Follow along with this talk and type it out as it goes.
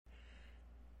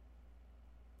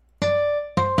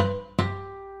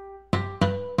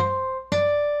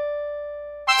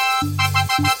Good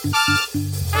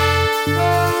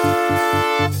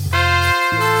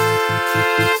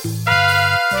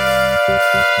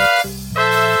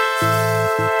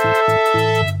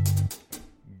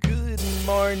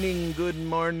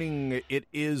morning. It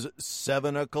is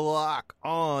 7 o'clock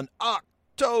on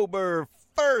October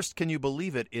 1st. Can you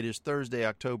believe it? It is Thursday,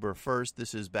 October 1st.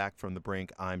 This is Back from the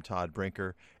Brink. I'm Todd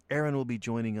Brinker. Aaron will be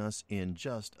joining us in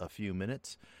just a few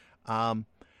minutes.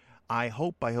 I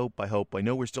hope. I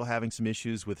know we're still having some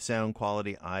issues with sound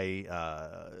quality. I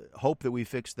hope that we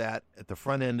fix that. At the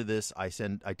front end of this, I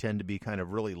tend to be kind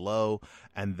of really low,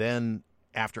 and then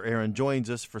after Aaron joins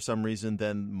us, for some reason,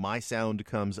 then my sound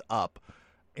comes up,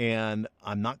 and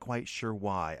I'm not quite sure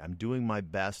why. I'm doing my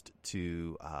best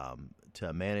to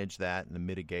manage that and to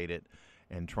mitigate it,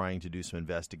 and trying to do some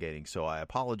investigating. So I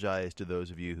apologize to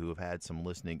those of you who have had some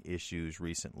listening issues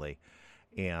recently,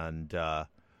 and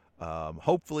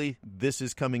hopefully this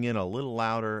is coming in a little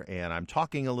louder, and I'm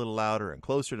talking a little louder and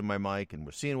closer to my mic, and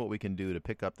we're seeing what we can do to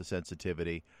pick up the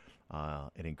sensitivity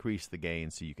and increase the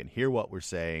gain so you can hear what we're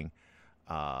saying.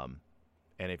 And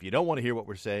if you don't want to hear what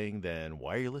we're saying, then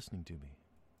why are you listening to me?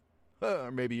 Or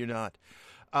maybe you're not.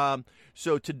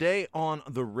 So today on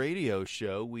the radio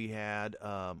show, we had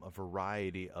a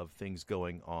variety of things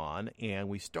going on, and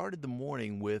we started the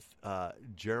morning with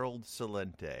Gerald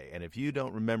Celente. And if you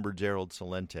don't remember Gerald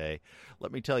Celente,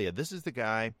 let me tell you, this is the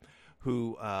guy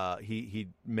who he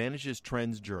manages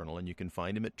Trends Journal, and you can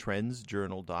find him at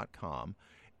trendsjournal.com.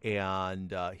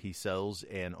 And he sells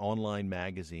an online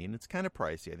magazine. It's kind of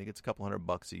pricey. I think it's a couple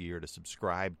 $100 a year to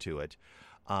subscribe to it.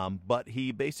 But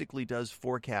he basically does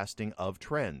forecasting of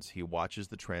trends. He watches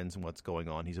the trends and what's going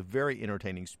on. He's a very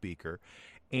entertaining speaker.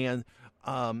 And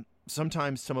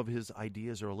sometimes some of his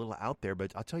ideas are a little out there.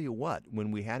 But I'll tell you what,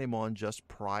 when we had him on just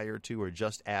prior to or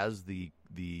just as the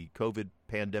COVID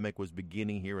pandemic was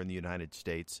beginning here in the United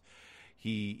States,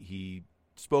 he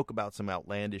spoke about some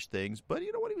outlandish things, but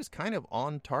you know what? He was kind of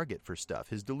on target for stuff.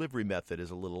 His delivery method is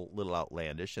a little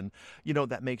outlandish, and you know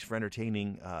that makes for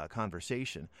entertaining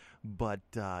conversation. But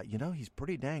you know, he's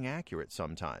pretty dang accurate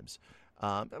sometimes.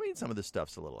 I mean, some of the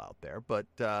stuff's a little out there, but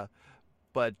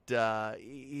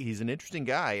he's an interesting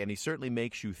guy, and he certainly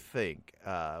makes you think.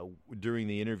 During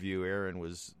the interview, Erin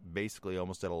was basically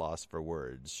almost at a loss for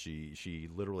words. She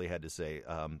literally had to say,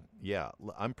 "Yeah,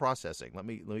 I'm processing. Let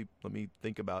me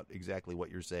think about exactly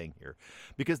what you're saying here,"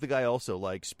 because the guy also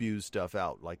like spews stuff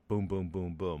out like boom, boom,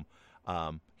 boom, boom.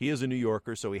 He is a New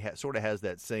Yorker, so he sort of has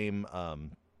that same.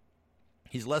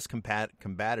 He's less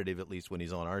combative, at least when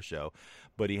he's on our show,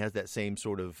 but he has that same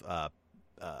sort of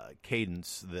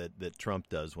cadence that Trump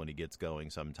does when he gets going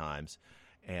sometimes,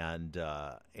 and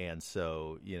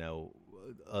so you know,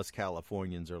 us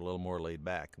Californians are a little more laid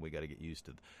back, and we got to get used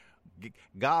to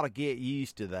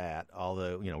that.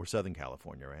 Although you know we're Southern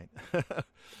California, right?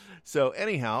 So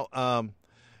anyhow,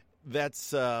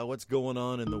 that's what's going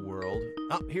on in the world.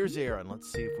 Oh, here's Erin.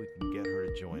 Let's see if we can get her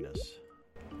to join us.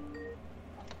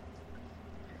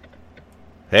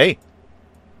 Hey.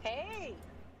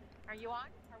 Are you on?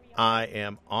 I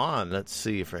am on. Let's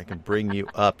see if I can bring you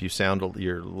up. You sound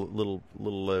you're a little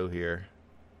low here.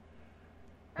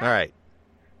 All right.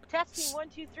 Testing 1,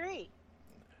 2, 3.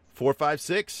 4, 5,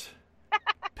 6.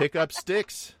 Pick up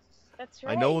sticks. That's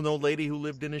right. I know an old lady who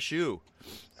lived in a shoe,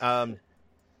 and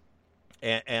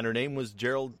her name was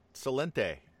Gerald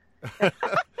Celente.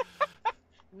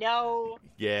 No.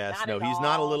 Yes, not no, at he's all.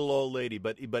 not a little old lady,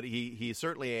 but he's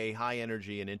certainly a high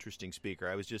energy and interesting speaker.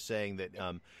 I was just saying that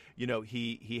you know,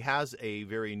 he has a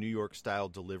very New York style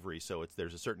delivery, so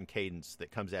there's a certain cadence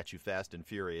that comes at you fast and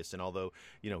furious. And although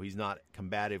you know he's not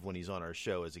combative when he's on our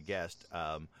show as a guest,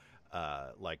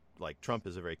 like Trump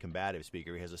is a very combative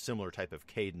speaker, he has a similar type of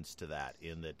cadence to that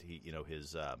in that he, you know,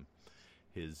 his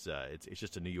it's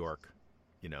just a New York,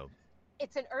 you know.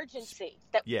 It's an urgency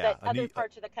that other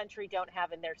parts of the country don't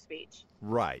have in their speech.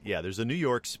 Right. Yeah. There's a New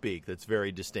York speak that's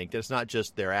very distinct. It's not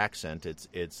just their accent.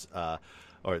 It's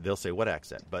or they'll say what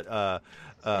accent, but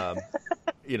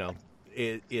you know,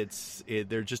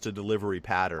 they're just a delivery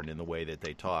pattern in the way that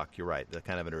they talk. You're right. The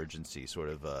kind of an urgency, sort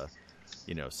of,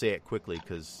 you know, say it quickly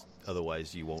because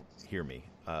otherwise you won't hear me.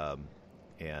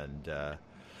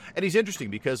 And he's interesting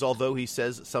because although he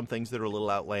says some things that are a little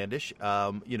outlandish,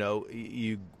 you know,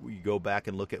 you go back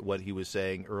and look at what he was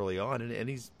saying early on, and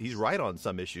he's right on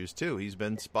some issues too. He's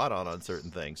been spot on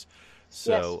certain things.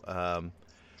 So,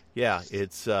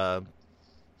 yes. Yeah,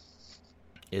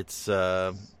 it's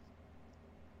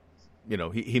you know,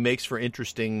 he makes for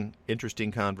interesting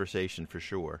conversation for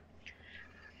sure.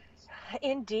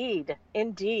 Indeed.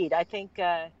 I think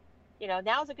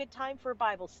now's a good time for a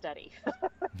Bible study.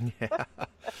 Yeah.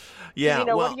 Yeah.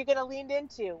 Well, what are you going to lean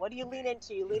into? What do you lean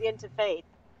into? You lean into faith.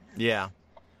 Yeah.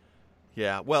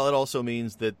 Yeah. Well, it also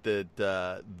means that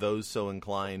those so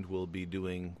inclined will be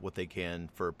doing what they can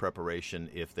for preparation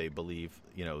if they believe,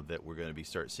 that we're going to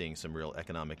start seeing some real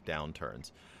economic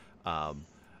downturns.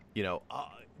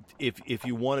 If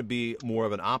you want to be more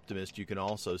of an optimist, you can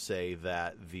also say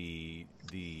that the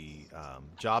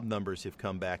job numbers have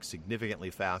come back significantly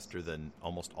faster than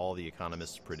almost all the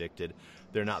economists predicted.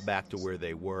 They're not back to where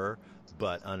they were,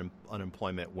 but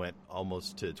unemployment went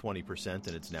almost to 20%,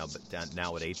 and it's now at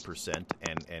 8%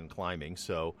 and climbing.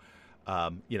 So,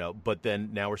 but then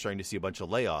now we're starting to see a bunch of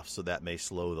layoffs, so that may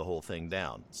slow the whole thing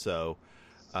down. So,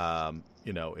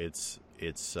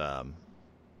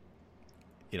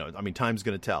 time's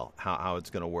going to tell how it's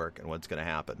going to work and what's going to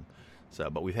happen. So,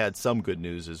 but we've had some good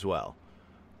news as well.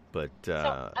 But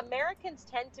so Americans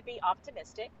tend to be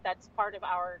optimistic. That's part of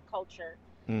our culture.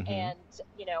 Mm-hmm. And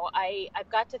I've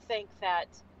got to think that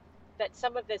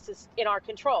some of this is in our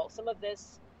control. Some of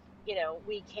this,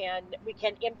 we can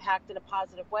impact in a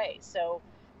positive way. So,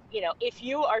 if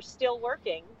you are still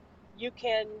working, you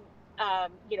can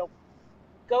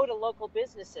go to local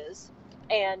businesses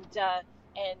and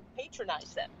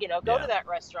patronize them. Go to that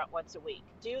restaurant once a week.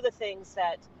 Do the things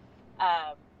that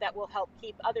will help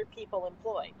keep other people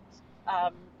employed.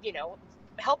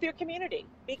 Help your community.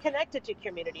 Be connected to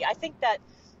community. I think that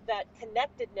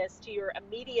connectedness to your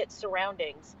immediate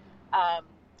surroundings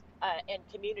and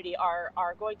community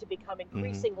are going to become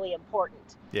increasingly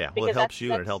important. Yeah, well, it helps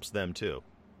you and it helps them too.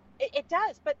 It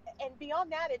does, and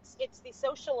beyond that, it's the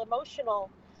social, emotional,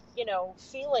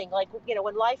 feeling like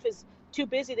when life is too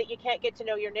busy that you can't get to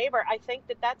know your neighbor. I think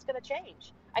that's going to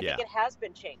change. I think it has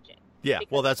been changing. Yeah,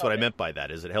 well, that's what I meant by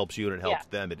that. Is it helps you and it helps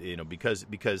them.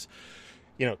 Because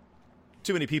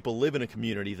too many people live in a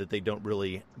community that they don't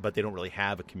really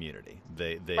have a community.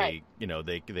 They right.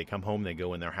 They come home, they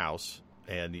go in their house,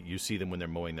 and you see them when they're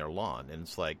mowing their lawn, and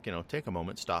it's like, take a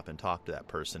moment, stop and talk to that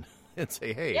person. And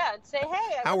say, hey. Yeah, and say,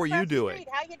 hey. How are you doing?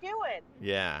 How you doing?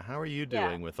 Yeah, how are you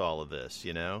doing with all of this?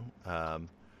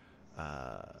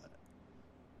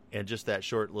 And just that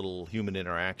short little human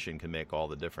interaction can make all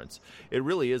the difference. It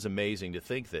really is amazing to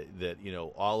think that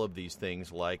all of these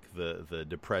things like the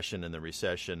depression and the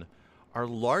recession are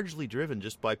largely driven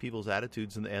just by people's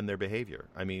attitudes and their behavior.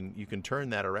 I mean, you can turn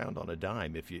that around on a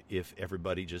dime if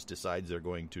everybody just decides they're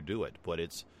going to do it. But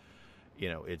it's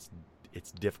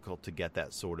difficult to get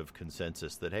that sort of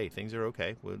consensus that, hey, things are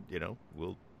okay.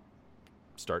 We'll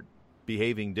start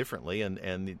behaving differently,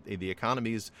 and the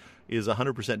economy is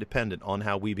 100% dependent on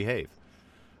how we behave.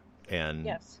 And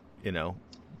yes. And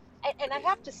I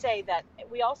have to say that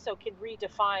we also can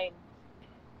redefine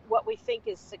what we think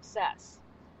is success.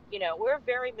 We're a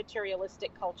very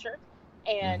materialistic culture,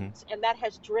 and that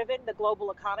has driven the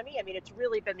global economy. I mean, it's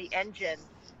really been the engine.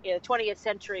 The 20th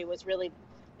century was really,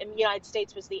 in the United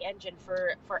States, was the engine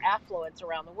for affluence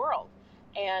around the world.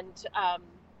 And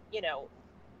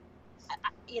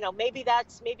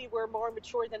maybe we're more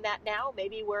mature than that now.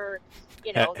 Maybe we're,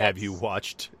 Have you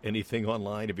watched anything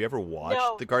online? Have you ever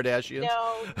watched the Kardashians?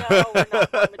 No, we're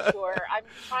not more mature. I'm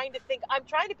trying to think. I'm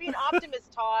trying to be an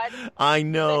optimist, Todd. I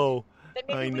know. That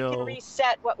maybe we can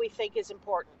reset what we think is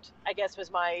important, I guess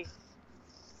was my,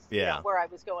 where I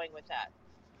was going with that.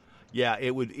 Yeah,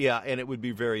 it would. Yeah, and it would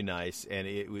be very nice. And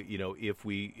if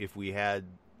we had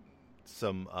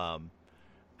some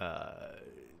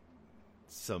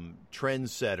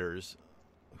trendsetters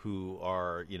who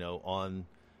are on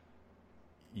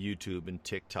YouTube and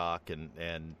TikTok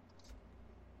and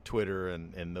Twitter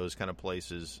and those kind of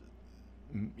places,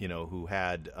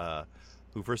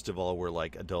 who first of all were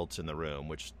like adults in the room,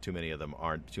 which too many of them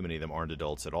aren't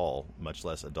adults at all, much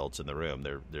less adults in the room.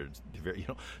 They're very,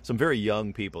 some very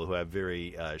young people who have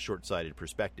very short-sighted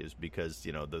perspectives because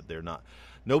they're not.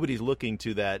 Nobody's looking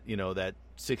to that that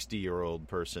 60-year-old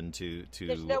person to.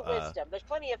 There's no wisdom. There's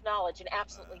plenty of knowledge and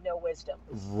absolutely no wisdom.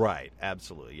 Right.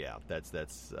 Absolutely. Yeah. That's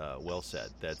well said.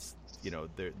 That's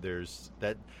there's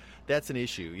that. That's an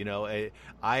issue.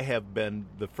 I have been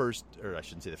the first, or I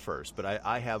shouldn't say the first, but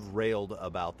I have railed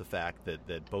about the fact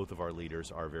that both of our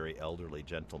leaders are very elderly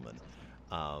gentlemen.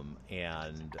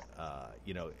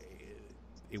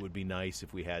 It would be nice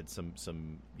if we had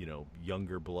some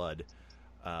younger blood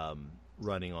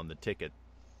running on the ticket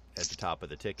at the top of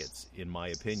the tickets, in my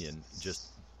opinion,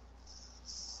 just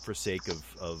for sake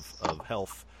of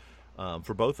health.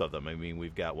 For both of them. I mean,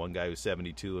 we've got one guy who's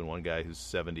 72 and one guy who's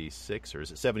 76, or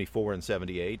is it 74 and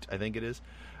 78? I think it is.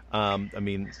 I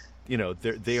mean,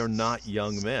 they are not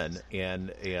young men,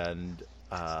 and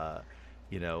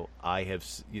I have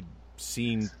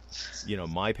seen,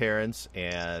 my parents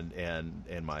and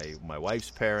my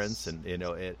wife's parents,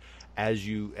 and as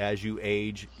you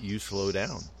age, you slow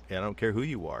down. And I don't care who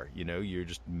you are. You're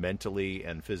just mentally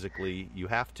and physically, you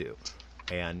have to,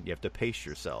 and you have to pace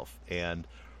yourself. And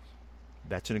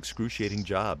that's an excruciating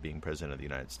job, being president of the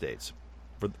United States,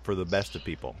 for the best of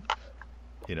people.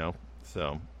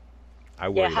 So I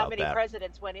worry about that. How many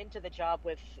presidents went into the job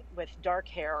with dark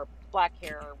hair or black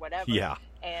hair or whatever? Yeah.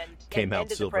 And came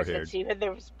out silver-haired. And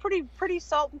there was pretty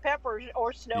salt and pepper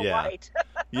or Snow White.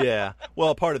 Yeah.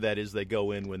 Well, part of that is they go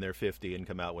in when they're 50 and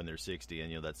come out when they're 60,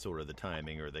 and that's sort of the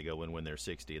timing. Or they go in when they're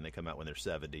 60 and they come out when they're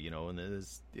 70. And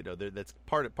that's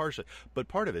partially. But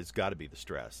part of it's got to be the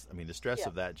stress. I mean, the stress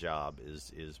of that job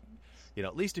is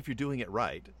at least if you're doing it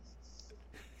right.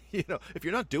 If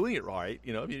you're not doing it right,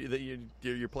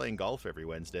 you're playing golf every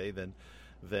Wednesday, then.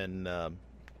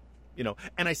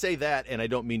 And I say that, and I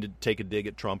don't mean to take a dig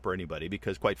at Trump or anybody,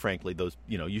 because quite frankly, those,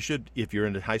 you should, if you're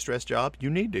in a high stress job, you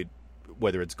need to,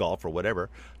 whether it's golf or whatever,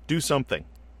 do something,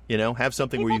 have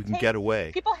something where you can get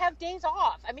away. People have days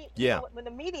off. I mean, when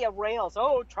the media rails,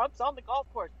 oh, Trump's on the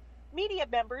golf course. Media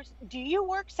members, do you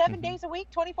work 7 days a week,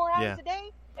 24 hours a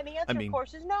day? And the answer, of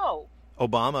course, is no.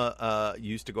 Obama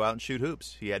used to go out and shoot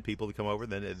hoops. He had people to come over,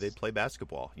 then they'd play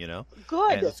basketball,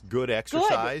 Good. And it's good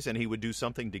exercise, and he would do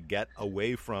something to get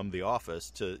away from the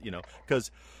office to, because,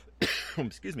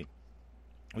 excuse me,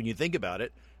 when you think about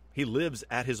it, he lives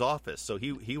at his office. So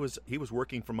he was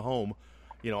working from home.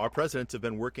 Our presidents have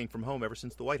been working from home ever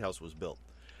since the White House was built.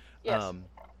 Yes.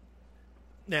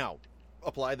 Now,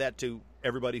 apply that to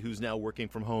everybody who's now working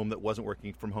from home that wasn't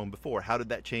working from home before. How did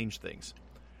that change things?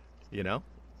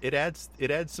 It adds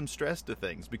some stress to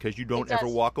things because you don't ever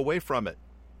walk away from it.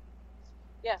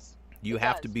 Yes. You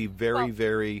have to be very,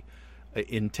 very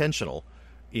intentional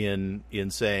in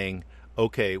saying,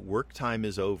 okay, work time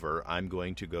is over. I'm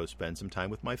going to go spend some time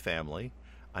with my family.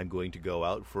 I'm going to go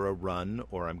out for a run,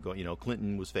 or I'm going,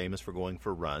 Clinton was famous for going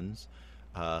for runs.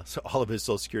 So all of his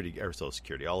all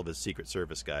of his Secret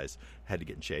Service guys had to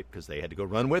get in shape because they had to go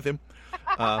run with him.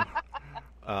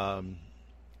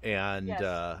 And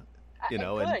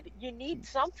you need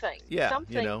something. Yeah,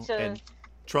 something and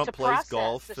Trump plays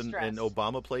golf, and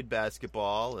Obama played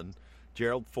basketball, and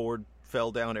Gerald Ford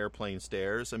fell down airplane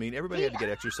stairs. I mean, everybody had to get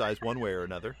exercise one way or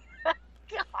another.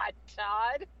 God,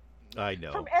 Todd. I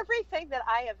know. From everything that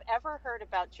I have ever heard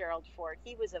about Gerald Ford,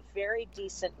 he was a very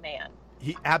decent man.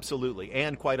 He absolutely,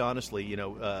 and quite honestly,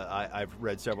 I've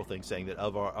read several things saying that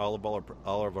of all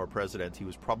of our presidents, he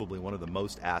was probably one of the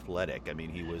most athletic. I mean,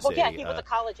 he was. He was a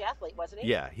college athlete, wasn't he?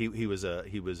 Yeah, he was a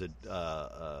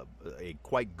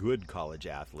quite good college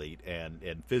athlete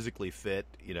and physically fit,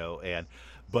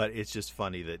 but it's just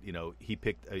funny that he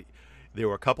picked. There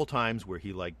were a couple times where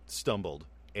he stumbled,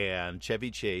 and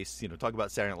Chevy Chase, talk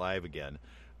about Saturday Night Live again.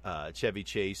 Chevy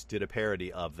Chase did a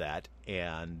parody of that,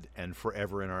 and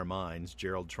forever in our minds,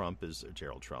 Gerald Ford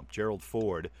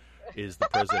is the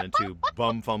president who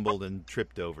fumbled and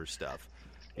tripped over stuff,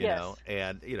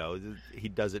 and he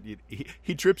does it.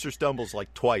 He trips or stumbles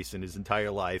twice in his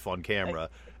entire life on camera,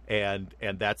 and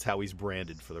that's how he's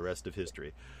branded for the rest of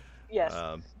history. Yes,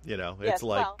 it's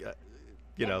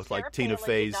it's like Tina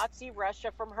Fey's. Did not see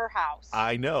Russia from her house.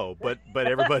 I know, but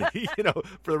everybody,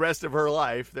 for the rest of her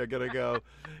life, they're going to go,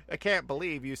 I can't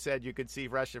believe you said you could see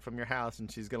Russia from your house.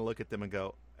 And she's going to look at them and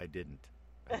go, I didn't.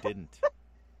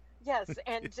 Yes,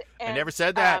 and I never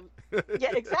said that.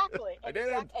 Yeah, exactly. I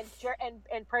didn't.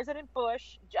 And President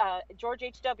Bush, George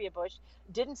H.W. Bush,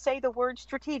 didn't say the word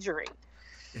strategery.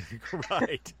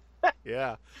 Right.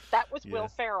 Yeah. That was Will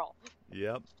Ferrell.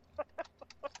 Yep.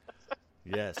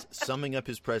 Yes, summing up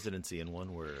his presidency in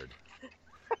one word.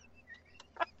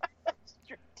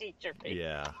 Strategery.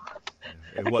 Yeah.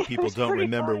 And what people don't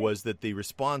remember was that the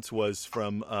response was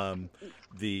from I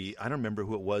don't remember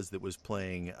who it was that was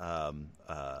playing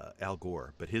Al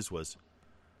Gore, but his was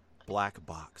Black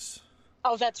Box.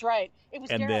 Oh, that's right. It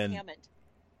was Daryl Hammond.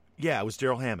 Yeah, it was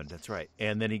Daryl Hammond. That's right.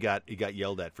 And then he got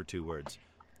yelled at for 2 words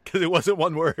because it wasn't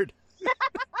one word.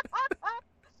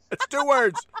 It's 2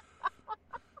 words.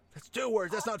 That's 2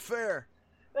 words. That's not fair.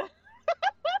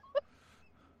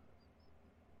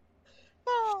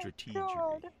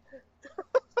 Strategery.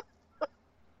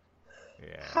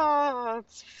 Yeah.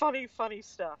 It's funny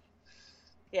stuff.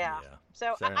 Yeah.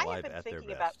 So I have been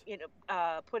thinking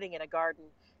about putting in a garden,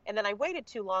 and then I waited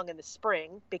too long in the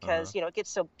spring because it gets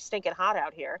so stinking hot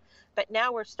out here. But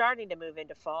now we're starting to move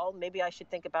into fall. Maybe I should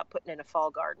think about putting in a fall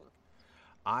garden.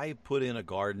 I put in a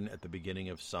garden at the beginning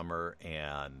of summer,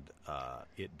 and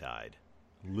it died.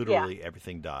 Literally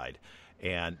everything died.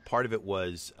 And part of it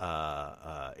was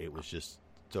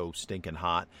so stinking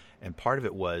hot, and part of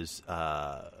it was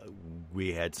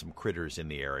we had some critters in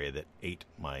the area that ate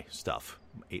my stuff,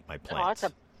 ate my plants. Oh, that's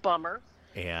a bummer.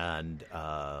 And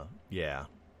yeah,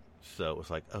 so it was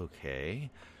like, okay,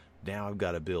 now I've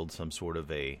got to build some sort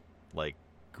of a like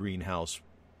greenhouse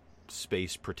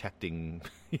space protecting.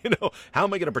 How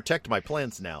am I going to protect my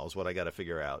plants now is what I got to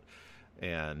figure out.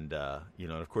 And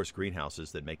and of course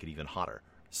greenhouses that make it even hotter.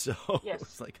 So yes.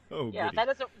 It's like, oh yeah, goody. that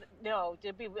doesn't. No,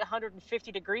 it'd be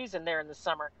 150 degrees in there in the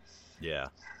summer. Yeah.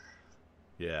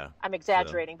 I'm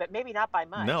exaggerating, but maybe not by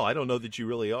much. No, I don't know that you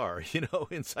really are.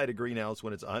 Inside a greenhouse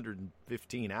when it's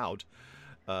 115 out,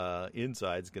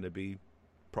 inside's going to be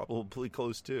probably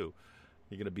close to.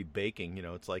 You're going to be baking.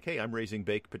 It's like, hey, I'm raising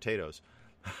baked potatoes.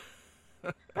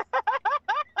 Like,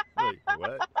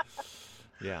 what?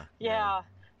 Yeah. Yeah.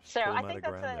 So Pull 'em I out think of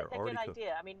that's ground, a they're already good cooked.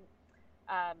 idea. I mean,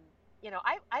 I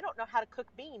don't know how to cook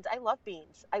beans. I love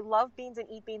beans. I love beans and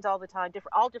eat beans all the time,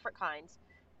 all different kinds.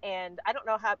 And I don't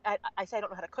know how. I say I don't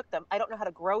know how to cook them. I don't know how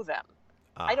to grow them.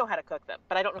 I know how to cook them,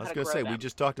 but I don't know how to grow them. I was going to say, we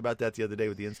just talked about that the other day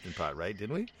with the Instant Pot, right?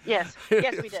 Didn't we? Yes, we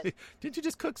did. Didn't you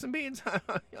just cook some beans? I'm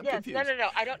yes, confused. no.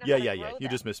 I don't know how to grow them. You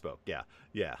just misspoke.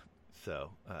 Yeah.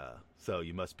 So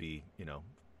you must be,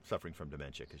 suffering from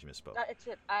dementia because you misspoke. It's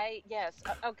it.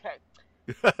 Okay.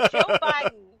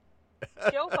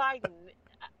 Joe Biden.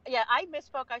 Yeah, I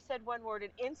misspoke. I said one word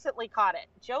and instantly caught it.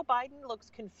 Joe Biden looks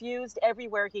confused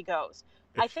everywhere he goes.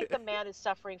 I think the man is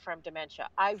suffering from dementia.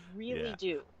 I really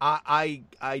do. I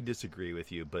disagree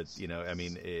with you, but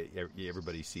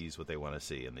everybody sees what they want to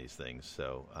see in these things.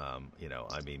 So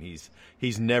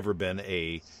he's never been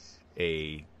a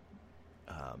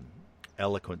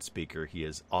eloquent speaker. He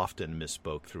has often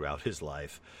misspoke throughout his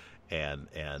life.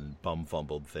 And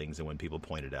bum-fumbled things, and when people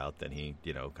point it out, then he,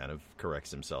 kind of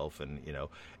corrects himself,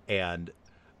 and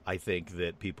I think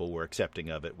that people were accepting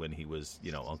of it when he was,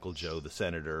 Uncle Joe the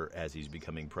senator. As he's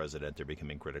becoming president, they're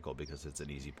becoming critical because it's an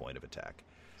easy point of attack.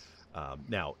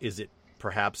 Now, is it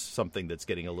perhaps something that's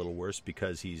getting a little worse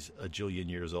because he's a jillion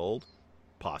years old?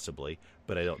 Possibly,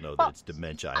 but I don't know that it's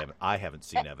dementia. I haven't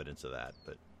seen evidence of that.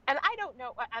 But and I don't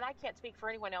know, and I can't speak for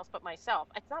anyone else but myself.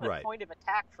 It's not a point of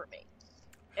attack for me.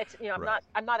 It's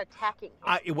I'm not attacking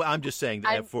him. I'm just saying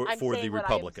that for the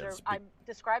Republicans. I'm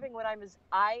describing what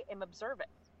I am observing.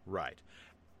 Right.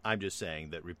 I'm just saying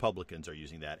that Republicans are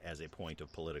using that as a point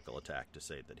of political attack to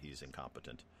say that he's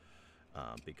incompetent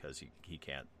because he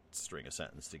can't string a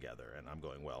sentence together. And I'm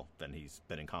going, well, then he's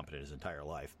been incompetent his entire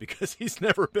life because he's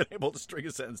never been able to string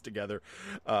a sentence together.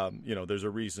 There's a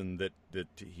reason that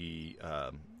he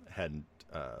hadn't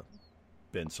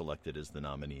been selected as the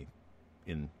nominee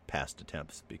in past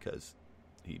attempts, because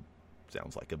he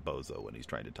sounds like a bozo when he's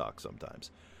trying to talk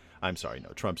sometimes. I'm sorry, no,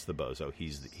 Trump's the bozo.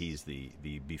 He's the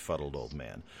befuddled old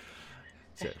man.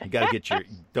 So you got to get your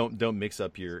don't mix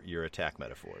up your attack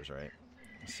metaphors, right?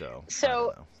 So I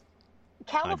don't know.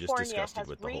 California has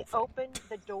reopened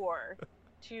the door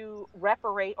to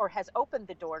has opened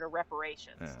the door to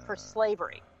reparations for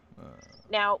slavery.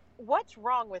 Now, what's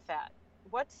wrong with that?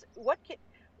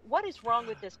 What is wrong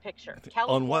with this picture?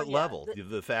 On what level?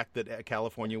 The fact that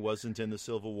California wasn't in the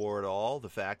Civil War at all? The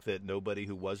fact that nobody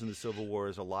who was in the Civil War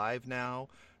is alive now?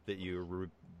 That your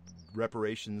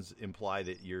reparations imply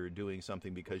that you're doing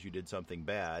something because you did something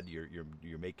bad?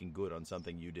 You're making good on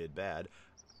something you did bad.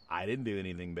 I didn't do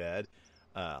anything bad.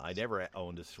 I never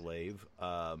owned a slave.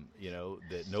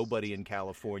 That nobody in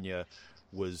California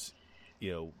was,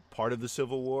 part of the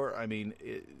Civil War. I mean,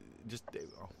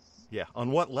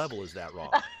 on what level is that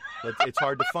wrong? It's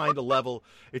hard to find a level.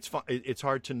 It's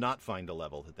hard to not find a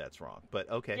level that's wrong. But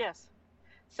okay. Yes.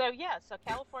 So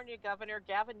California Governor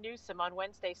Gavin Newsom on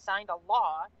Wednesday signed a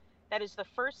law that is the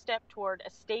first step toward a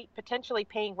state potentially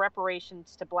paying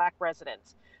reparations to black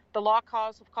residents. The law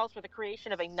calls for the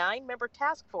creation of a 9-member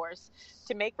task force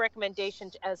to make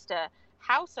recommendations as to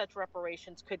how such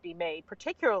reparations could be made,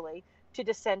 particularly to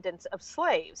descendants of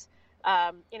slaves.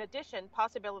 In addition,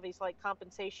 possibilities like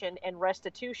compensation and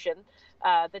restitution.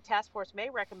 The task force may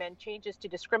recommend changes to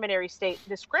discriminatory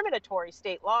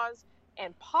state laws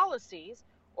and policies,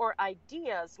 or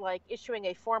ideas like issuing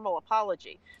a formal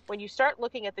apology. When you start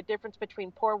looking at the difference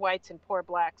between poor whites and poor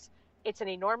blacks, it's an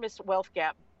enormous wealth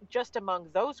gap just among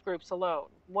those groups alone,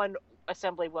 one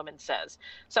assemblywoman says.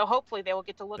 So hopefully they will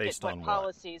get to look at what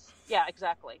policies. Yeah,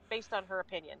 exactly. Based on her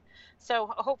opinion. So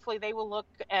hopefully they will look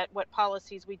at what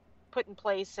policies we put in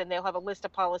place, and they'll have a list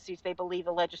of policies they believe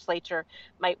the legislature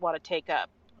might want to take up.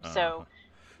 So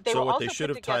what they should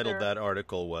have titled that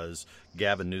article was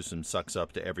Gavin Newsom sucks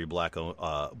up to every black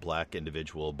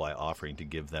individual by offering to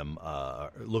give them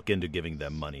look into giving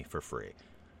them money for free.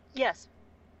 Yes.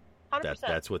 100%.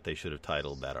 That's what they should have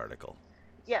titled that article.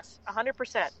 Yes,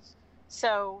 100%.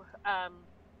 So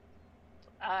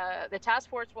the task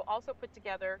force will also put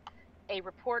together a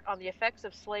report on the effects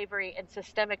of slavery and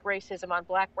systemic racism on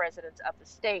Black residents of the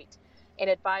state, and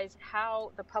advise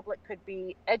how the public could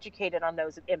be educated on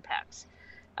those impacts.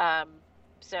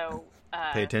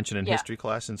 Pay attention in history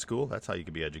class in school. That's how you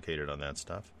can be educated on that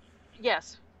stuff.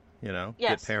 Yes. You know,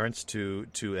 yes. Get parents to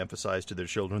emphasize to their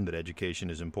children that education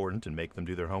is important and make them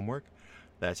do their homework.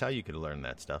 That's how you can learn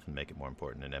that stuff and make it more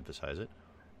important and emphasize it.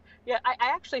 Yeah, I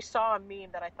actually saw a meme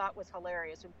that I thought was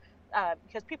hilarious.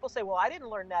 Because people say, "Well, I didn't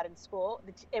learn that in school."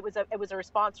 It was a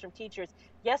response from teachers.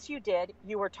 Yes, you did.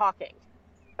 You were talking.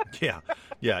 Yeah,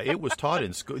 it was taught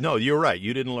in school. No, you're right.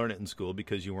 You didn't learn it in school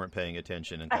because you weren't paying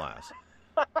attention in class.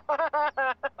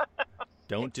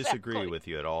 Don't disagree with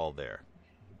you at all there.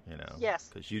 You know,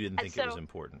 yes, because you didn't think it was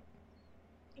important.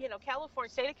 You know,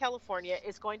 state of California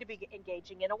is going to be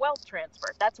engaging in a wealth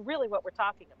transfer. That's really what we're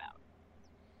talking about.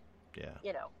 Yeah.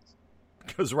 You know.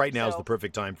 Because right now is the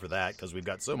perfect time for that, because we've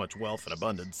got so much wealth and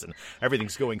abundance and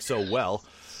everything's going so well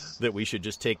that we should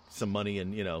just take some money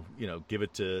and, give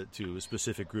it to a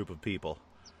specific group of people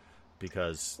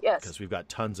because we've got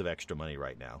tons of extra money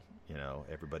right now. You know,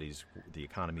 the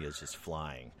economy is just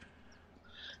flying.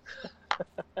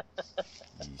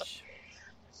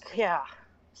 Yeah.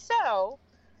 So...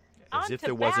 As if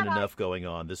there wasn't enough going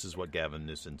on. This is what Gavin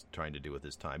Newsom's trying to do with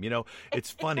his time. You know,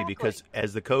 it's funny because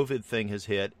as the COVID thing has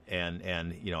hit, and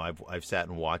I've sat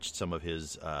and watched some of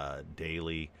his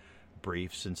daily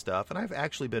briefs and stuff, and I've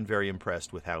actually been very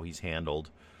impressed with how he's handled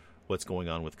what's going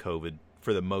on with COVID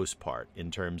for the most part in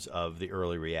terms of the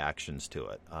early reactions to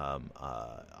it.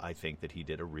 I think that he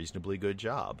did a reasonably good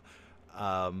job.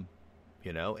 And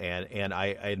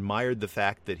I admired the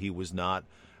fact that he was not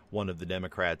one of the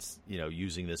Democrats,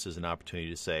 using this as an opportunity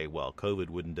to say, well, COVID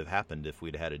wouldn't have happened if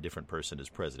we'd had a different person as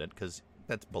president, because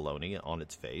that's baloney on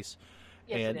its face.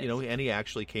 Yes, and he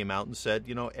actually came out and said,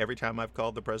 every time I've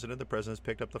called the president's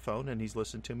picked up the phone and he's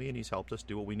listened to me and he's helped us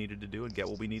do what we needed to do and get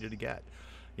what we needed to get.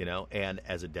 And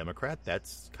as a Democrat,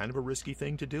 that's kind of a risky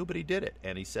thing to do, but he did it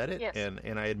and he said it, yes.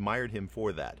 and I admired him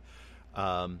for that.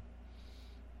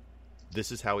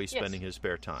 This is how he's spending his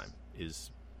spare time,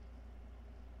 is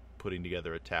putting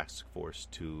together a task force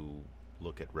to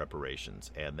look at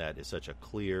reparations, and that is such a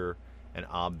clear and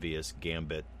obvious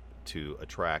gambit to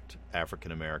attract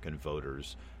African American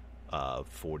voters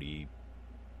 42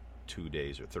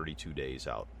 days or 32 days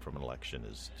out from an election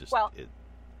is just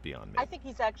beyond me. I think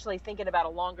he's actually thinking about a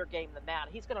longer game than that.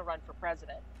 He's going to run for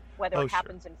president. Whether it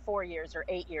happens in 4 years or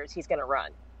 8 years, he's going to run.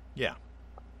 Yeah,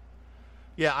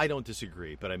 I don't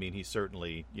disagree, but I mean, he's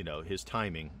certainly, his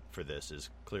timing for this is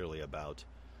clearly about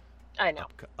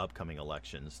upcoming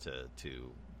elections to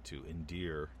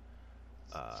endear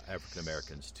African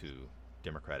Americans to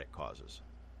democratic causes.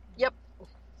 Yep.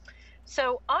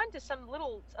 So on to some a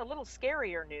little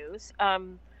scarier news.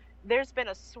 There's been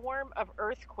a swarm of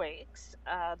earthquakes,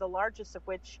 the largest of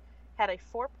which had a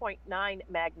 4.9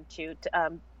 magnitude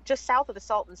just south of the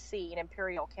Salton Sea in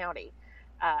Imperial County,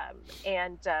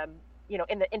 in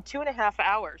 2.5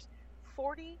 hours,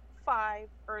 45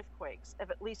 earthquakes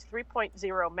of at least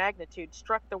 3.0 magnitude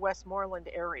struck the Westmoreland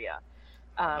area.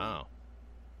 Wow.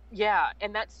 Yeah,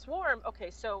 and that swarm.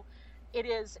 Okay, so it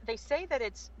is. They say that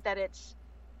it's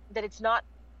not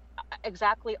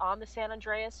exactly on the San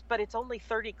Andreas, but it's only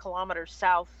 30 kilometers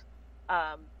south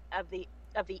of the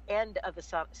end of the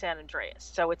San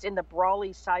Andreas. So it's in the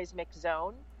Brawley seismic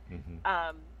zone,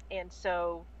 and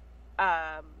so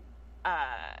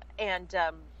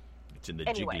it's in the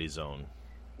Jiggly zone.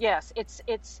 Yes, it's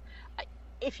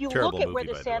if you Terrible look at movie, where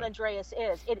the San Andreas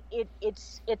is,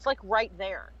 it's like right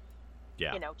there.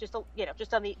 Yeah. Just a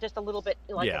little bit.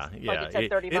 Like it said,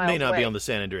 30 it miles may not away. be on the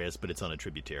San Andreas, but it's on a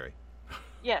tributary.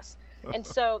 Yes, and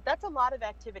so that's a lot of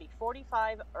activity.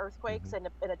 45 earthquakes in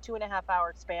a 2.5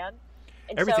 hour span.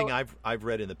 And everything I've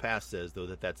read in the past says, though,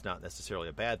 that's not necessarily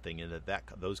a bad thing, and that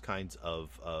those kinds of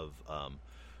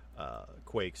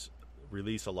quakes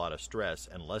release a lot of stress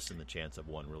and lessen the chance of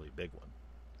one really big one.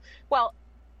 Well,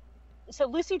 so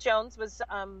Lucy Jones was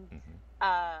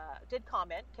did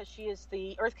comment, because she is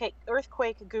the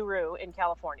earthquake guru in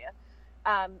California,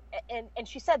 and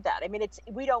she said that. I mean,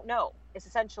 we don't know. It's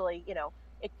essentially,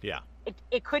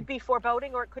 it could be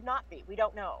foreboding or it could not be. We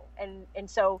don't know, and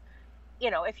so,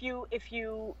 if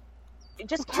you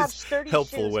just have 30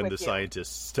 helpful shoes when with the you.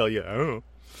 Scientists tell you, oh.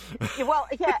 Well,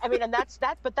 yeah, I mean, and that's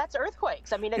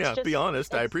earthquakes. I mean, it's just, be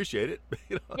honest, I appreciate it.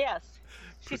 Yes,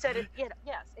 she said it.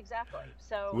 Yes, exactly.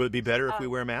 So would it be better if we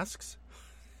wear masks?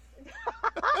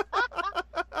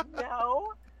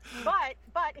 No, but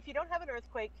if you don't have an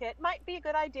earthquake kit, might be a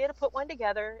good idea to put one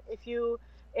together. If you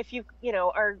if you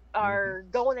are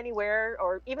going anywhere,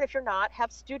 or even if you're not,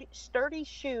 have sturdy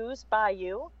shoes by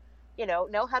you.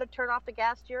 Know how to turn off the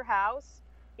gas to your house.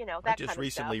 I That just kind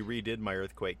of stuff. recently redid my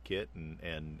earthquake kit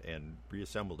and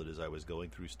reassembled it as I was going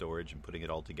through storage and putting it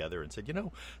all together, and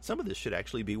said, some of this should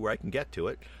actually be where I can get to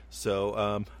it.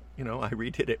 So, I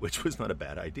redid it, which was not a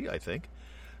bad idea, I think.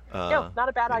 No, not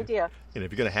a bad idea. And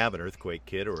if you're going to have an earthquake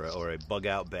kit or a bug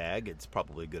out bag, it's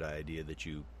probably a good idea that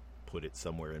you put it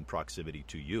somewhere in proximity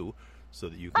to you so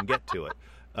that you can get to it.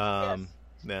 Yes.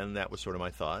 And that was sort of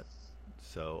my thought.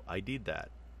 So I did that.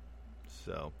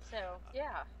 So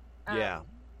yeah. Yeah.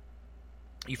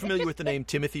 You familiar with the name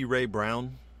Timothy Ray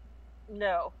Brown?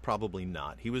 No. Probably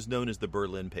not. He was known as the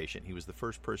Berlin patient. He was the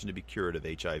first person to be cured of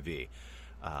HIV.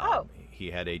 He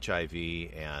had HIV,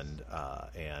 and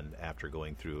after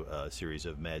going through a series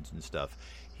of meds and stuff,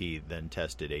 he then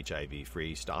tested HIV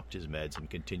free, stopped his meds, and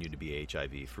continued to be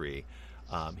HIV free.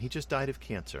 He just died of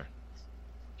cancer.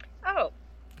 Oh.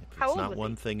 If it's not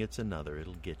one thing, it's another.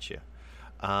 It'll get you.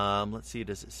 Let's see.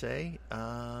 Does it say?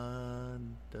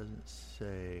 Doesn't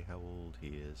say how old he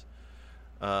is.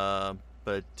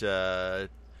 But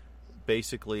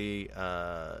basically,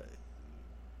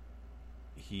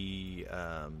 he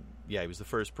was the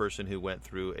first person who went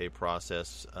through a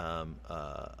process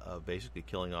of basically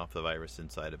killing off the virus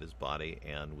inside of his body,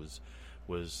 and was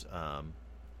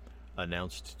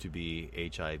announced to be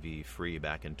HIV free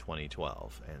back in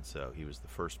 2012, and so he was the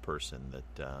first person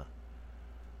that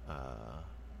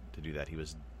to do that. He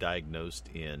was diagnosed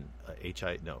in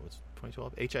HIV. No, it was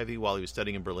 2012 HIV while he was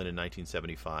studying in Berlin in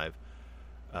 1975.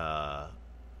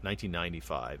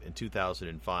 1995. In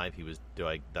 2005, he was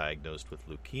diagnosed with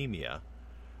leukemia.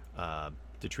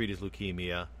 To treat his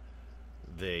leukemia,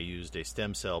 they used a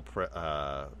stem cell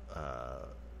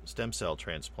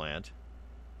transplant,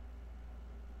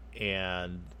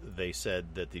 and they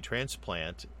said that the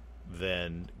transplant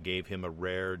then gave him a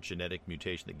rare genetic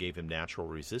mutation that gave him natural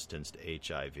resistance to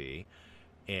HIV,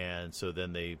 and so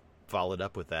then they followed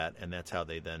up with that, and that's how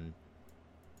they then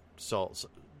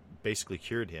basically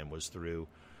cured him, was through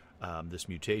this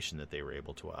mutation that they were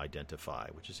able to identify,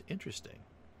 which is interesting.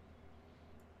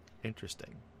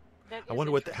 I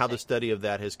wonder how the study of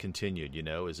that has continued.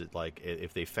 Is it like,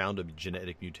 if they found a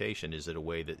genetic mutation, is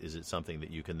it something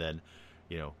that you can then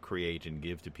create and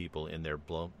give to people in their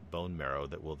bone marrow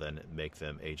that will then make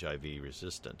them HIV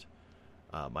resistant?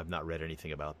 I've not read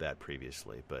anything about that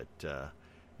previously, but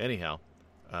anyhow,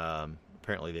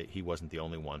 apparently he wasn't the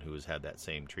only one who has had that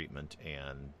same treatment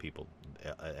and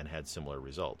had similar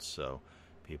results. So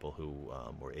people who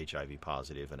were HIV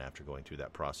positive and after going through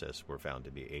that process were found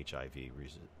to be HIV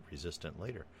resistant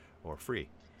later, or free,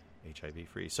 HIV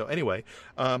free. So anyway,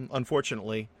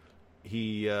 unfortunately,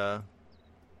 he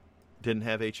didn't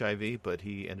have HIV, but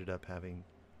he ended up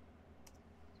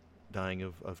dying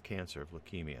of cancer, of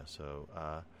leukemia. So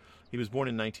he was born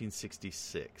in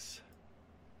 1966.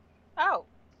 Oh,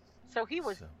 so he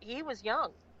was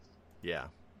young. Yeah.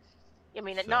 I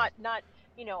mean, not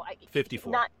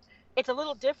 54. It's a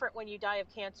little different when you die of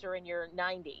cancer and you're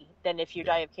 90 than if you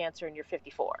die of cancer and you're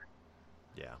 54.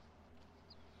 Yeah.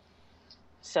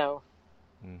 So,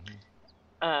 and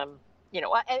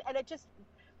it just,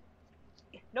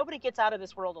 nobody gets out of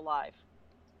this world alive.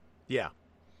 Yeah.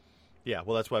 Yeah.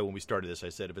 Well, that's why when we started this, I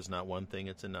said, if it's not one thing,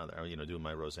 it's another. Doing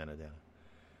my Rosanna Dana.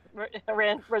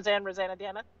 Rosanna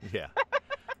Dana? Yeah.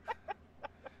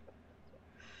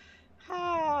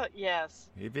 Yes.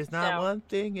 If it's not one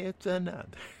thing, it's another.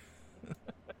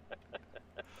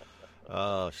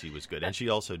 Oh, she was good. And she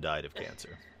also died of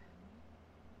cancer.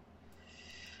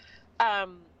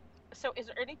 So is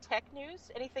there any tech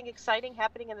news? Anything exciting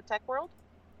happening in the tech world?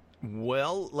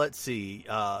 Well, let's see.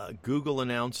 Google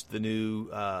announced the new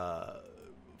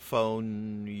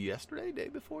phone day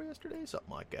before yesterday,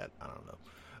 something like that. I don't know.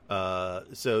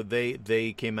 So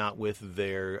they came out with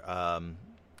their...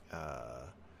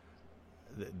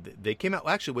 they came out...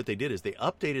 Actually, what they did is they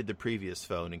updated the previous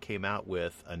phone and came out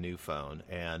with a new phone.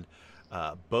 And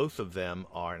both of them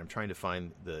are... And I'm trying to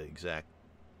find the exact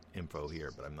info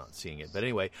here, but I'm not seeing it. But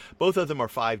anyway, both of them are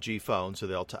 5G phones, so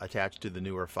they'll attach to the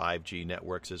newer 5G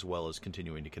networks, as well as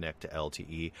continuing to connect to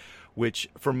LTE, which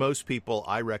for most people,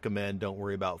 I recommend don't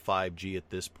worry about 5G at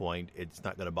this point. It's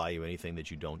not going to buy you anything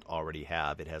that you don't already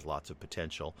have. It has lots of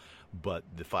potential, but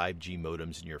the 5G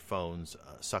modems in your phones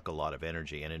suck a lot of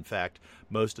energy. And in fact,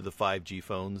 most of the 5G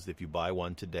phones, if you buy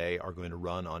one today, are going to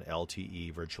run on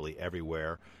LTE virtually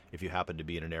everywhere. If you happen to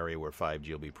be in an area where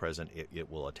 5G will be present, it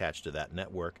will attach to that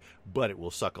network, but it will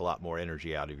suck a lot more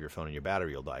energy out of your phone and your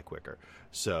battery will die quicker.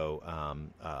 So,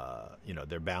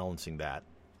 they're balancing that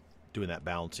doing that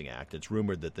balancing act. It's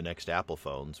rumored that the next Apple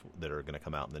phones that are going to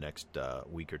come out in the next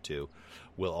week or two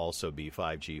will also be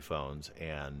 5G phones,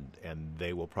 and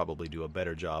they will probably do a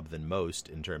better job than most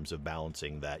in terms of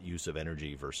balancing that use of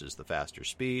energy versus the faster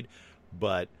speed.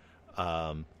 But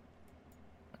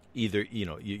either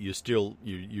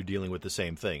you're dealing with the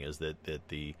same thing, is that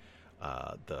the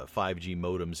 5G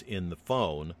modems in the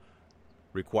phone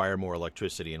require more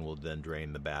electricity and will then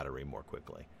drain the battery more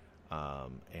quickly.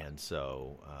 And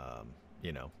so,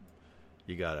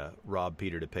 you got to rob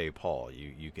Peter to pay Paul.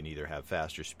 You can either have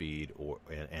faster speed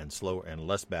and slower and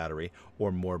less battery,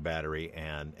 or more battery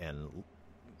and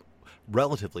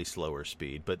relatively slower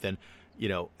speed. But then,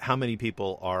 how many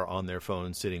people are on their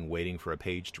phone sitting waiting for a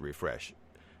page to refresh?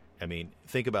 I mean,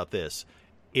 think about this.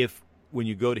 If when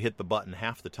you go to hit the button,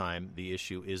 half the time the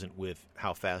issue isn't with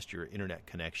how fast your internet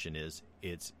connection is,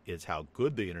 it's how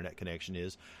good the internet connection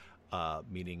is,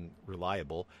 meaning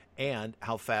reliable, and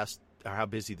how fast or how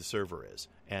busy the server is.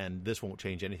 And this won't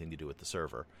change anything to do with the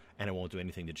server, and it won't do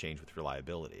anything to change with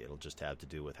reliability. It'll just have to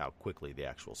do with how quickly the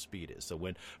actual speed is. So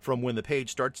from when the page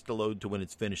starts to load to when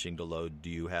it's finishing to load, do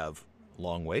you have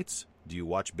long waits? Do you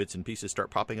watch bits and pieces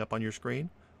start popping up on your screen?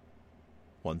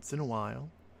 Once in a while.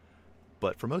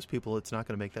 But for most people, it's not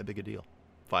going to make that big a deal.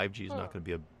 5G is not going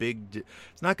to be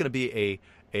it's not going to be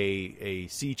a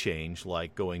sea change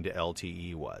like going to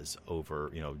LTE was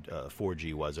over,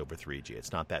 4G was over 3G.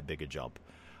 It's not that big a jump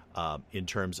in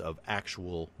terms of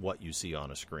actual what you see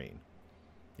on a screen.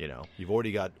 You've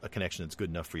already got a connection that's good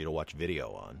enough for you to watch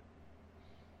video on.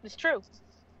 It's true.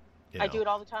 I do it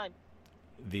all the time.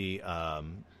 The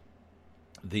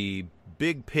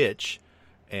big pitch,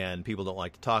 and people don't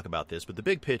like to talk about this, but the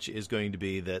big pitch is going to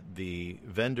be that the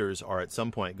vendors are at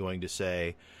some point going to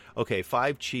say, okay,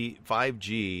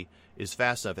 5G is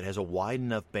fast enough, it has a wide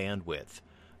enough bandwidth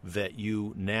that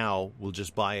you now will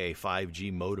just buy a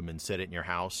 5G modem and set it in your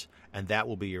house, and that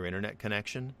will be your internet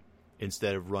connection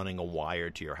instead of running a wire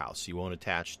to your house. You won't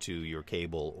attach to your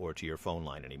cable or to your phone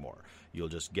line anymore. You'll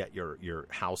just get your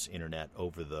house internet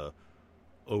over the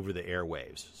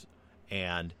airwaves.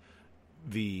 And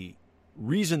the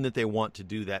reason that they want to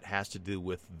do that has to do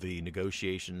with the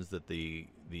negotiations that the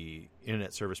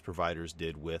internet service providers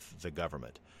did with the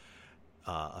government.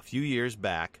 A few years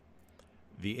back,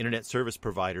 the internet service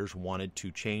providers wanted to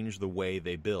change the way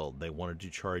they billed. They wanted to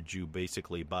charge you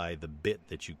basically by the bit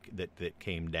that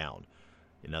came down.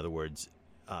 In other words,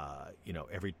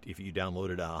 if you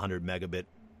downloaded a 100 megabit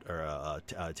or a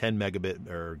 10 megabit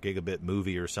or gigabit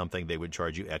movie or something, they would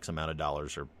charge you X amount of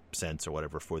dollars or cents or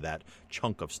whatever for that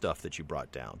chunk of stuff that you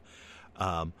brought down.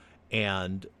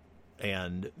 And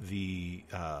the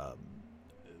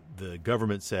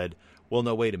government said, well,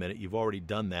 no, wait a minute, you've already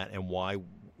done that, and why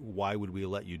would we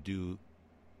let you do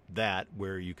that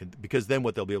where you can, because then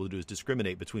what they'll be able to do is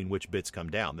discriminate between which bits come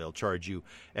down. They'll charge you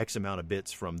X amount of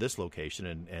bits from this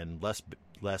location and less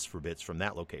for bits from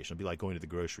that location. It'll be like going to the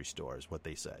grocery store is what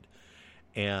they said.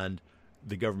 And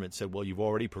the government said, well, you've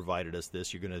already provided us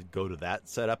this. You're going to go to that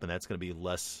setup, and that's going to be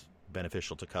less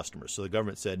beneficial to customers. So the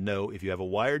government said, no, if you have a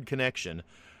wired connection,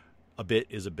 a bit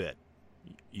is a bit.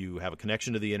 You have a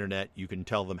connection to the internet. You can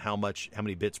tell them how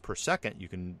many bits per second. You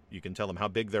can tell them how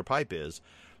big their pipe is,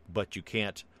 but you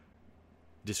can't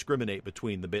discriminate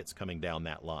between the bits coming down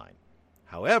that line.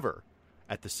 However,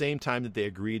 at the same time that they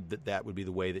agreed that would be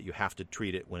the way that you have to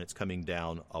treat it when it's coming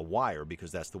down a wire,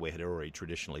 because that's the way it had already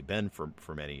traditionally been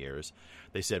for many years,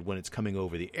 they said when it's coming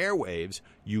over the airwaves,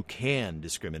 you can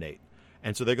discriminate.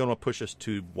 And so they're going to push us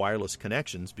to wireless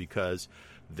connections because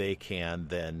they can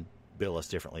then bill us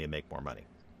differently and make more money.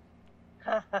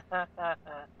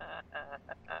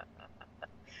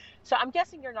 So I'm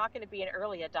guessing you're not going to be an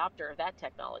early adopter of that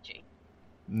technology.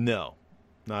 No,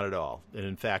 not at all. And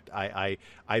in fact, I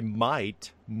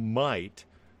might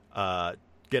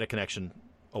get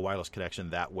a wireless connection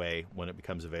that way when it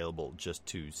becomes available, just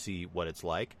to see what it's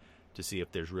like, to see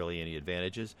if there's really any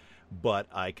advantages. But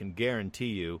I can guarantee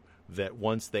you that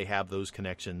once they have those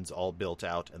connections all built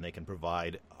out and they can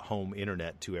provide home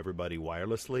internet to everybody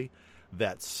wirelessly,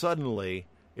 that suddenly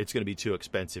it's going to be too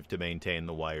expensive to maintain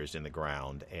the wires in the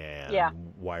ground,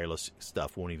 and wireless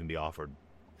stuff won't even be offered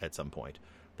at some point.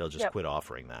 They'll just quit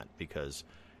offering that because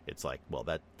it's like, well,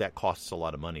 that costs a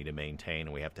lot of money to maintain,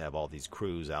 and we have to have all these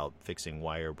crews out fixing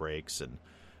wire breaks and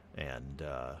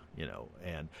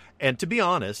to be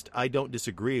honest, I don't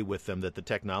disagree with them that the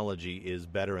technology is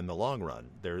better in the long run.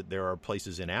 There are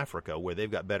places in Africa where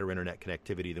they've got better internet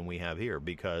connectivity than we have here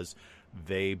because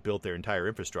they built their entire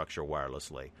infrastructure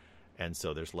wirelessly. And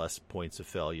so there's less points of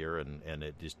failure, and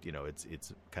it just,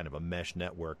 it's kind of a mesh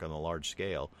network on a large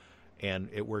scale, and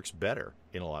it works better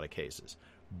in a lot of cases.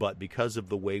 But because of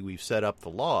the way we've set up the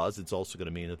laws, it's also going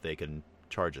to mean that they can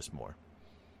charge us more.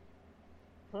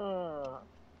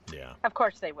 Yeah. Of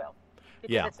course they will.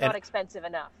 Because it's not expensive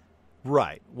enough.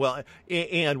 Right. Well,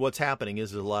 and what's happening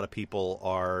is a lot of people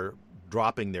are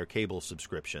dropping their cable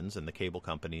subscriptions, and the cable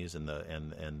companies and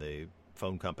the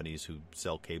phone companies who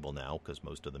sell cable now, because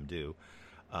most of them do,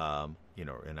 and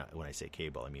when I say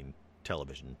cable, I mean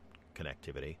television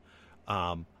connectivity,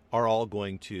 are all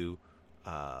going to,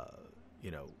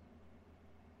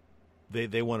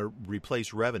 they want to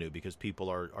replace revenue because people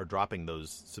are dropping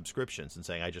those subscriptions and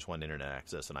saying, I just want internet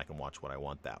access and I can watch what I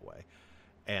want that way.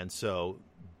 And so,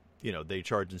 they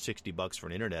charging $60 for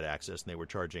an internet access, and they were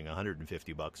charging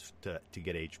 $150 to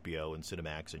get HBO and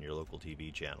Cinemax and your local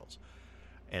TV channels.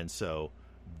 And so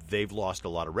they've lost a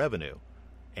lot of revenue,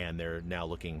 and they're now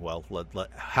looking, well,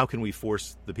 how can we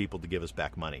force the people to give us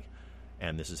back money?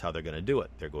 And this is how they're going to do it.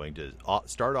 They're going to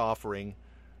start offering,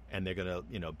 and they're going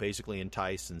to, basically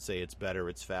entice and say it's better,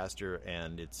 it's faster,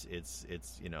 and it's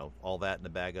all that in a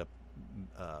bag of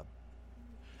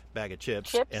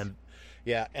chips. And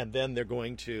then they're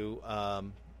going to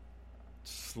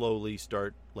slowly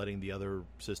start letting the other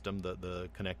system, the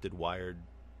connected wired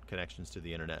connections to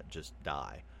the internet, just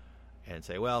die, and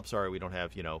say, well, I'm sorry, we don't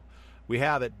have, we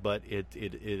have it, but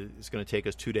it's going to take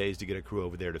us 2 days to get a crew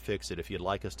over there to fix it. If you'd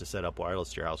like us to set up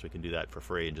wireless to your house, we can do that for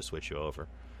free and just switch you over.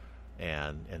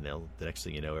 And the next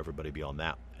thing you know, everybody will be on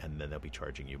that, and then they'll be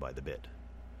charging you by the bit.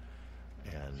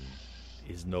 And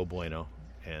is no bueno.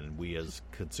 And we as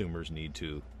consumers need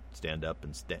to stand up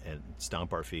and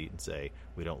stomp our feet and say,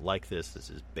 we don't like this. This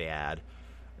is bad,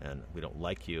 and we don't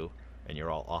like you, and you're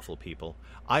all awful people.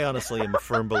 I honestly am a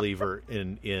firm believer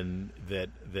in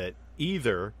that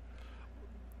either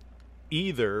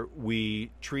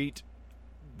we treat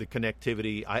the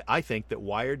connectivity. I think that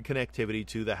wired connectivity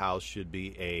to the house should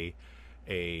be a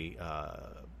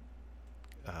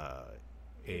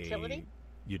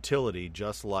utility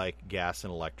just like gas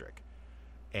and electric,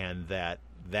 and that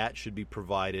should be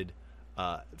provided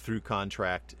through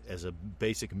contract as a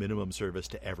basic minimum service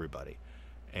to everybody.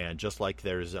 And just like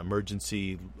there's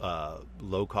emergency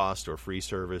low cost or free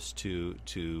service to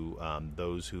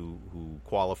those who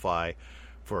qualify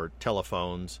for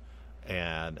telephones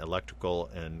and electrical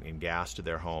and gas to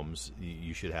their homes,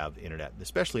 you should have internet,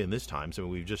 especially in this time. So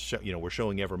we've just we're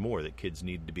showing ever more that kids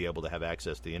need to be able to have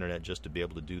access to the internet just to be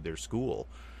able to do their school.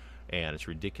 And it's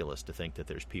ridiculous to think that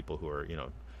there's people who are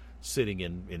sitting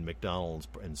in McDonald's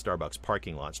and Starbucks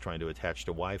parking lots trying to attach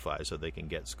to Wi-Fi so they can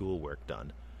get schoolwork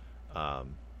done.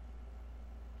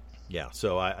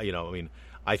 So I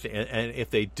think, and if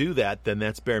they do that, then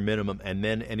that's bare minimum. And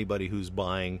then anybody who's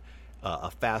buying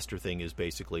a faster thing is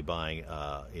basically buying,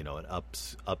 an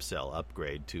upsell,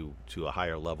 upgrade to a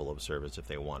higher level of service if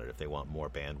they want it, if they want more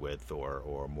bandwidth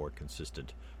or more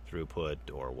consistent throughput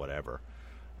or whatever.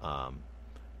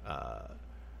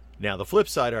 Now, the flip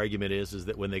side argument is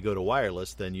that when they go to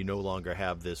wireless, then you no longer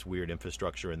have this weird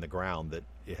infrastructure in the ground that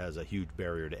it has a huge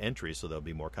barrier to entry, so there'll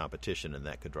be more competition, and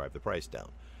that could drive the price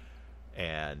down.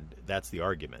 And that's the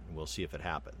argument, and we'll see if it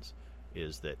happens,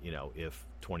 is that, if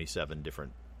 27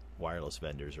 different wireless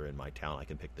vendors are in my town, I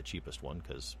can pick the cheapest one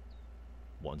because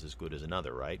one's as good as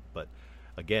another, right? But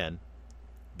again,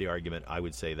 the argument, I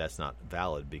would say that's not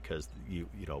valid because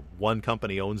one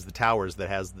company owns the towers that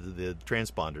has the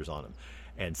transponders on them,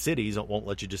 and cities won't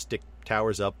let you just stick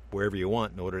towers up wherever you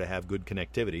want in order to have good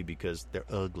connectivity because they're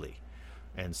ugly.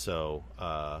 And so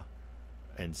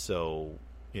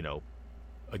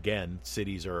again,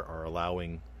 cities are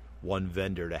allowing one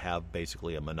vendor to have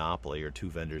basically a monopoly, or two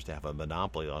vendors to have a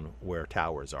monopoly on where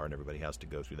towers are, and everybody has to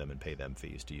go through them and pay them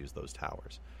fees to use those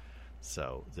towers.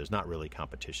 So there's not really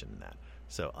competition in that.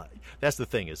 So that's the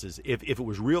thing is if it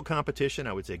was real competition,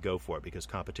 I would say go for it because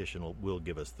competition will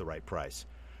give us the right price.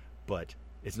 But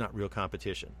it's not real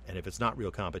competition. And if it's not real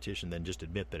competition, then just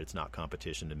admit that it's not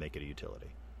competition and make it a utility.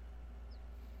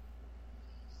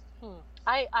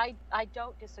 I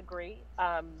don't disagree.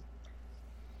 I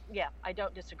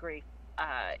don't disagree.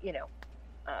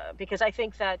 Because I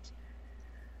think that,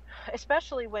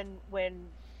 especially when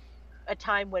a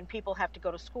time when people have to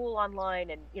go to school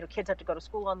online, and kids have to go to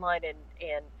school online, and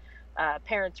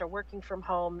parents are working from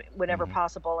home whenever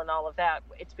possible, and all of that,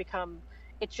 it's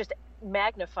just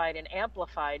magnified and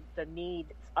amplified the need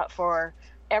for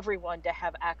everyone to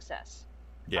have access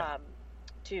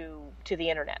to the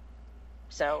internet.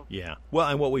 So yeah, well,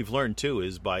 and what we've learned too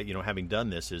is by having done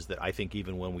this is that I think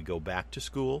even when we go back to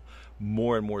school,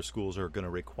 more and more schools are going to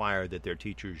require that their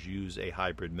teachers use a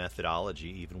hybrid methodology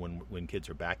even when kids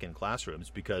are back in classrooms,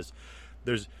 because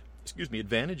there's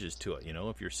advantages to it.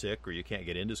 If you're sick or you can't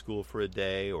get into school for a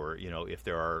day, or if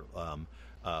there are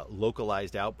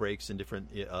localized outbreaks and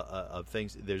different of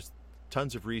things. There's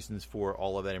tons of reasons for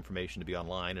all of that information to be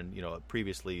online. And,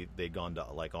 previously they'd gone to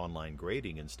like online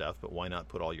grading and stuff, but why not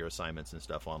put all your assignments and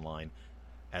stuff online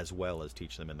as well as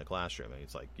teach them in the classroom? I mean,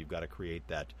 it's like you've got to create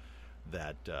that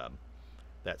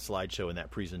slideshow and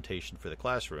that presentation for the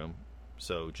classroom.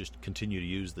 So just continue to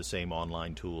use the same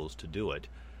online tools to do it.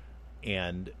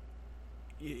 And,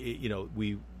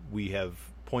 we have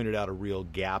pointed out a real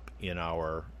gap in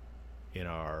our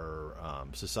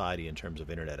society in terms of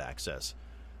internet access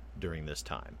during this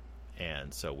time.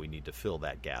 And so we need to fill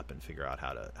that gap and figure out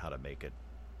how to make it,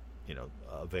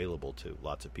 available to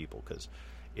lots of people, because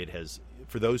it has,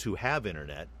 for those who have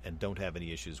internet and don't have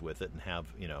any issues with it and have,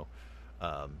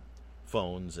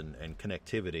 phones and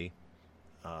connectivity,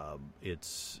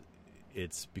 it's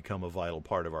become a vital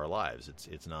part of our lives.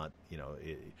 It's not,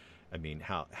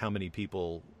 how many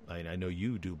people, I know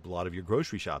you do a lot of your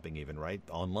grocery shopping even, right?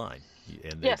 Online,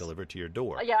 and they Yes. deliver to your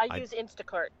door. Yeah, I use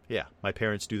Instacart. Yeah, my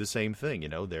parents do the same thing.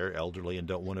 They're elderly and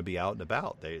don't want to be out and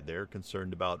about. They're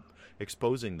concerned about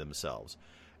exposing themselves,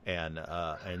 and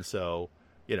so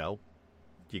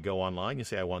you go online, you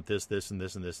say, I want this, this, and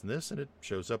this, and this, and this, and it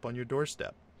shows up on your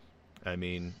doorstep. I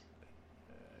mean,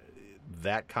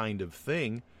 that kind of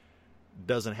thing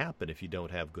doesn't happen if you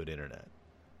don't have good internet.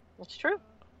 It's true.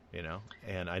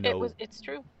 And I know it's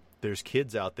true. there's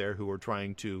kids out there who are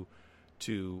trying to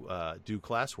do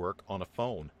classwork on a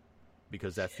phone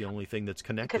because that's the only thing that's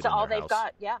connected. Because all in their they've house.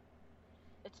 got, yeah,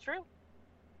 it's true.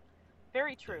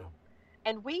 Very true.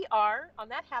 And we are, on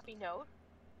that happy note,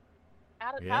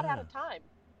 out of time.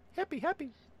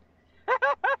 Happy.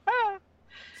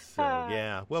 So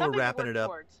yeah, well, Something we're to wrapping work it up.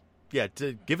 towards. Yeah,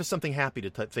 to give us something happy to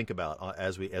think about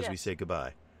as we Yes. say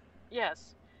goodbye.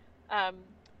 Yes.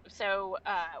 So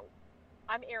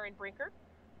I'm Erin Brinker.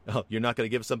 Oh, you're not going to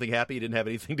give us something happy? You didn't have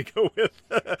anything to go with?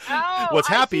 Oh, What's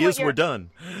I happy see what is we're you're- done.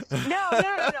 No.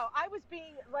 I was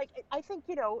being like, I think,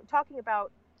 talking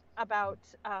about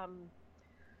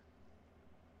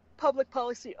public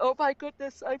policy. Oh my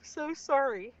goodness, I'm so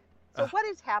sorry. So what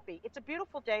is happy? It's a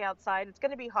beautiful day outside. It's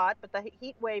going to be hot, but the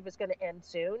heat wave is going to end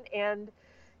soon, and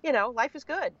life is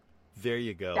good. There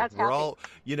you go. That's we're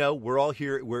happy. all we're all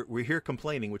here. We're here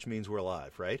complaining, which means we're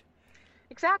alive, right?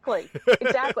 Exactly.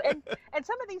 And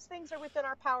some of these things are within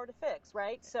our power to fix,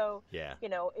 right? So Yeah.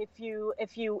 if you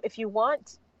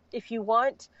want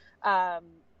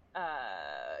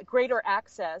greater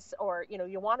access, or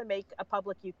you want to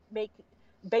make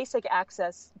basic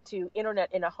access to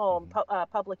internet in a home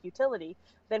public utility,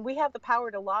 then we have the power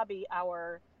to lobby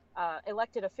our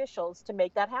elected officials to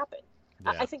make that happen.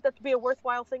 Yeah. I think that would be a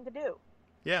worthwhile thing to do.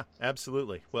 Yeah,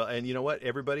 absolutely. Well, and you know what,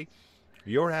 everybody?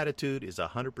 Your attitude is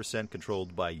 100%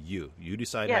 controlled by you. You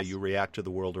decide how Yes. you react to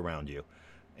the world around you.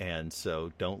 And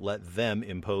so don't let them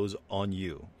impose on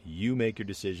you. You make your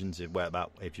decisions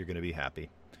about if you're going to be happy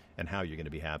and how you're going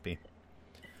to be happy.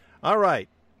 All right.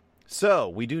 So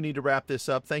we do need to wrap this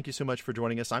up. Thank you so much for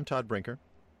joining us. I'm Todd Brinker.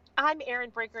 I'm Erin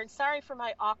Brinker, and sorry for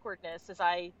my awkwardness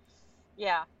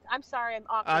I'm sorry I'm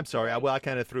awkward. I'm sorry. today. I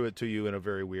kind of threw it to you in a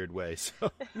very weird way,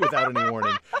 so without any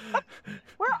warning.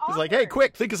 We're It's like, hey,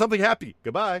 quick, think of something happy.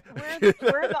 Goodbye.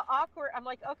 We're the awkward. I'm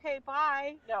like, okay,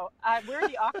 bye. No, we're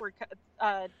the awkward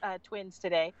twins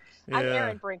today. I'm Yeah.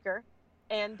 Erin Brinker,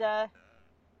 and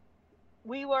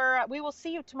we will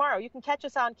see you tomorrow. You can catch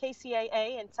us on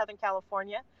KCAA in Southern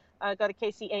California. Go to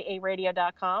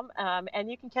kcaaradio.com,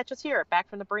 and you can catch us here at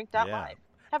backfromthebrink.live. Yeah.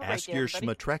 Have a great Ask day, your everybody.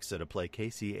 Schmatrexa to play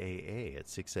KCAA at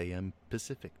 6 a.m.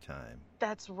 Pacific time.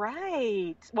 That's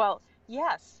right. Well,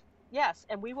 yes,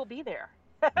 and we will be there.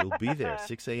 We'll be there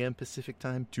 6 a.m. Pacific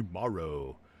time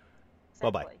tomorrow.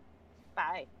 Bye-bye. Simply.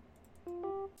 Bye.